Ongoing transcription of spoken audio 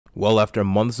Well, after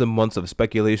months and months of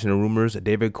speculation and rumors,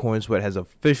 David Corenswet has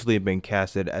officially been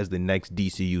casted as the next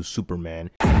DCU Superman.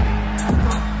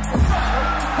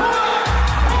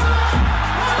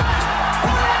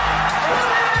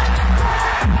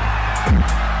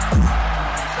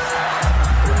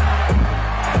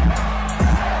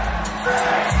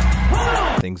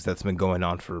 Things that's been going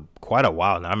on for quite a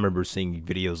while, and I remember seeing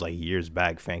videos like years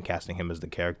back fan casting him as the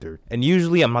character. And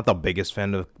usually I'm not the biggest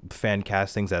fan of fan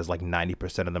castings, as like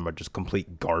 90% of them are just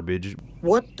complete garbage.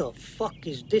 What the fuck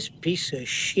is this piece of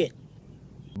shit?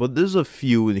 But there's a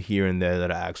few here and there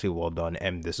that are actually well done,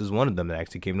 and this is one of them that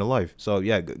actually came to life. So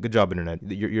yeah, good job, internet.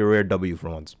 You're a rare W for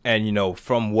once. And you know,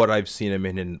 from what I've seen him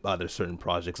in other certain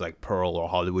projects like Pearl or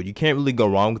Hollywood, you can't really go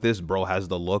wrong with this. Bro has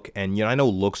the look, and you know, I know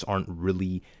looks aren't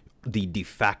really the de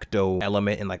facto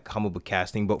element in like comic book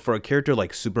casting, but for a character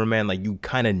like Superman, like you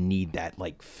kind of need that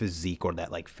like physique or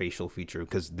that like facial feature,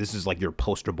 because this is like your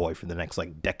poster boy for the next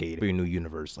like decade for your new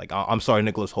universe. Like I'm sorry,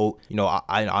 Nicholas Hoult, you know,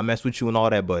 I mess with you and all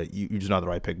that, but you're just not the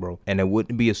right pick, bro. And it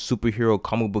wouldn't be a superhero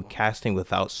comic book casting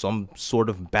without some sort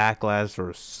of backlash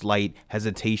or slight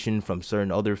hesitation from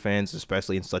certain other fans,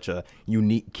 especially in such a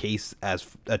unique case as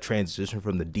a transition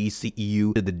from the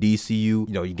DCEU to the DCU. You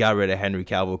know, you got rid of Henry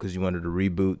Cavill because you wanted to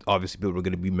reboot. Obviously people are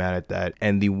going to be mad at that,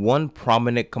 and the one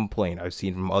prominent complaint I've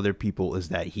seen from other people is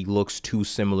that he looks too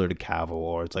similar to Cavill,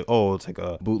 or it's like, oh, it's like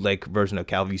a bootleg version of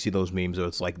Cavill. You see those memes, or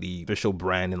it's like the official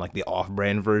brand and like the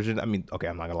off-brand version. I mean, okay,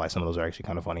 I'm not gonna lie, some of those are actually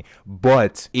kind of funny,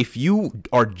 but if you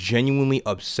are genuinely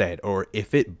upset, or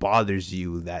if it bothers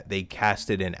you that they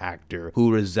casted an actor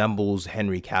who resembles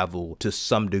Henry Cavill to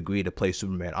some degree to play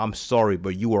Superman, I'm sorry,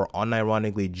 but you are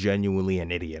unironically genuinely an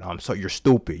idiot. I'm sorry, you're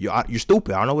stupid. You're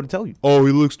stupid. I don't know what to tell you. Oh,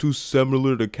 he looks too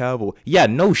similar to Cavill. Yeah,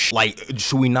 no like,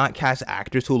 should we not cast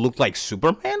actors who look like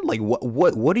Superman? Like,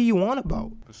 what do you want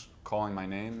about? Just calling my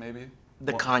name, maybe?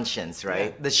 The conscience,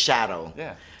 right? Yeah. The shadow.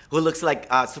 Yeah. Who looks like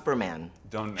Superman. I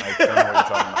don't know what you're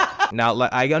talking about. Now,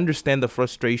 like, I understand the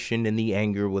frustration and the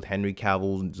anger with Henry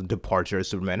Cavill's departure as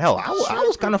Superman. Hell, I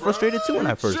was kind of frustrated too when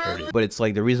I first heard it. But it's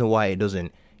like, the reason why it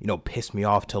doesn't, you know, piss me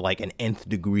off to like an nth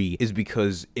degree is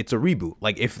because it's a reboot.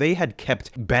 Like, if they had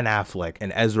kept Ben Affleck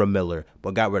and Ezra Miller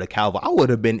but got rid of Cavill, I would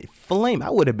have been flamed.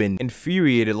 I would have been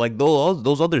infuriated like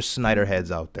those other Snyder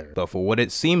heads out there. But for what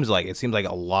it seems like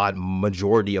a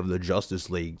majority of the Justice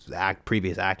League's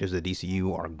previous actors of the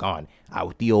DCU are gone, out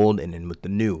with the old and in with the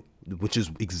new, which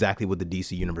is exactly what the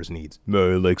DC universe needs.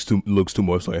 Man, it looks too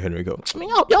much like Henry Cavill. I mean,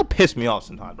 y'all piss me off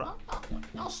sometimes, bro.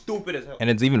 Y'all stupid as hell. And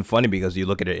it's even funny because you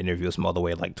look at an interview from all the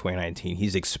way like 2019,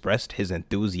 he's expressed his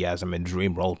enthusiasm and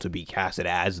dream role to be casted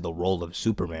as the role of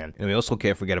Superman. And we also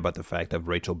can't forget about the fact of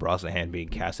Rachel Brosnahan being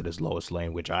casted as Lois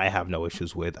Lane, which I have no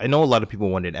issues with. I know a lot of people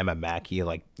wanted Emma Mackey,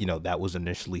 like, you know, that was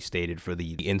initially stated for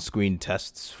the in-screen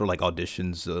tests for like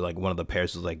auditions. Like one of the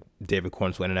pairs was like David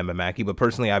Corenswet and Emma Mackey, but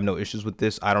personally I have no issues with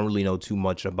this. I don't really know too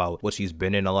much about what she's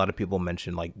been in. A lot of people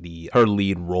mention like her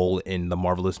lead role in The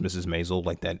Marvelous Mrs. Maisel,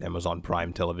 like that Amazon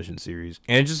Prime television series,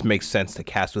 and it just makes sense to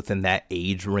cast within that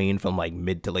age range from like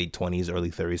mid to late 20s,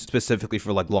 early 30s, specifically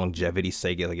for like longevity's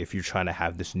sake. Like, if you're trying to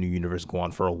have this new universe go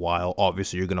on for a while,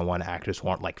 obviously you're gonna want actors who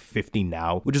aren't like 50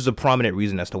 now, which is a prominent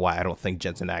reason as to why I don't think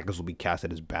Jensen Ackles will be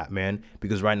casted as Batman,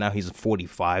 because right now he's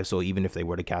 45, so even if they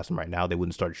were to cast him right now, they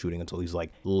wouldn't start shooting until he's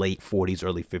like late 40s,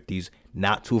 early 50s,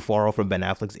 not too far off from Ben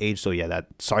Affleck's age. So yeah, that,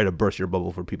 sorry to burst your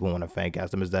bubble for people who want to fan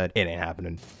cast him as that, it ain't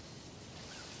happening.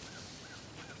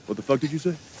 What the fuck did you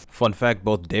say? Fun fact,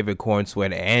 both David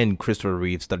Corenswet and Christopher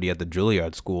Reeve study at the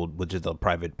Juilliard School, which is a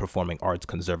private performing arts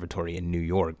conservatory in New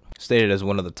York. Stated as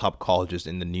one of the top colleges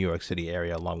in the New York City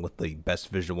area, along with the best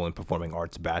visual and performing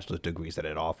arts bachelor's degrees that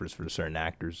it offers for certain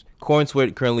actors.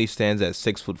 Corenswet currently stands at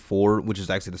 6'4", which is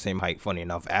actually the same height, funny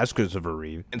enough, as Christopher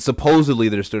Reeve. And supposedly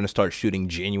they're starting to start shooting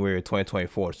January of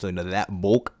 2024, so you know that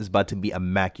bulk is about to be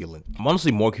immaculate. I'm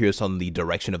honestly more curious on the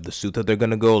direction of the suit that they're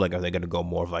gonna go. Like, are they gonna go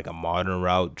more of like a modern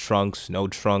route, trunks, no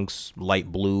trunks,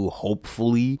 light blue,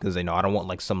 hopefully, because I know I don't want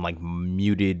like some like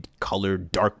muted color,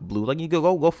 dark blue. Like, you could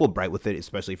go full bright with it,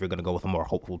 especially if you're gonna go with a more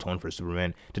hopeful tone for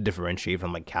Superman to differentiate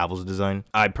from like Cavill's design.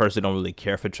 I personally don't really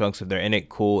care for trunks. If they're in it,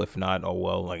 cool. If not, oh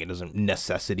well. Like, it doesn't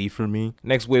necessity for me.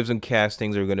 Next waves and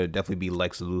castings are gonna definitely be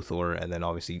Lex Luthor, and then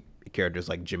obviously characters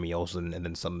like Jimmy Olsen, and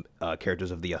then some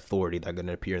characters of the Authority that are going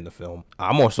to appear in the film.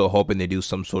 I'm also hoping they do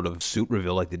some sort of suit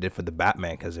reveal like they did for the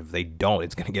Batman, because if they don't,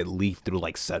 it's going to get leaked through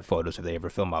like set photos if they ever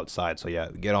film outside. So yeah,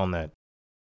 get on that.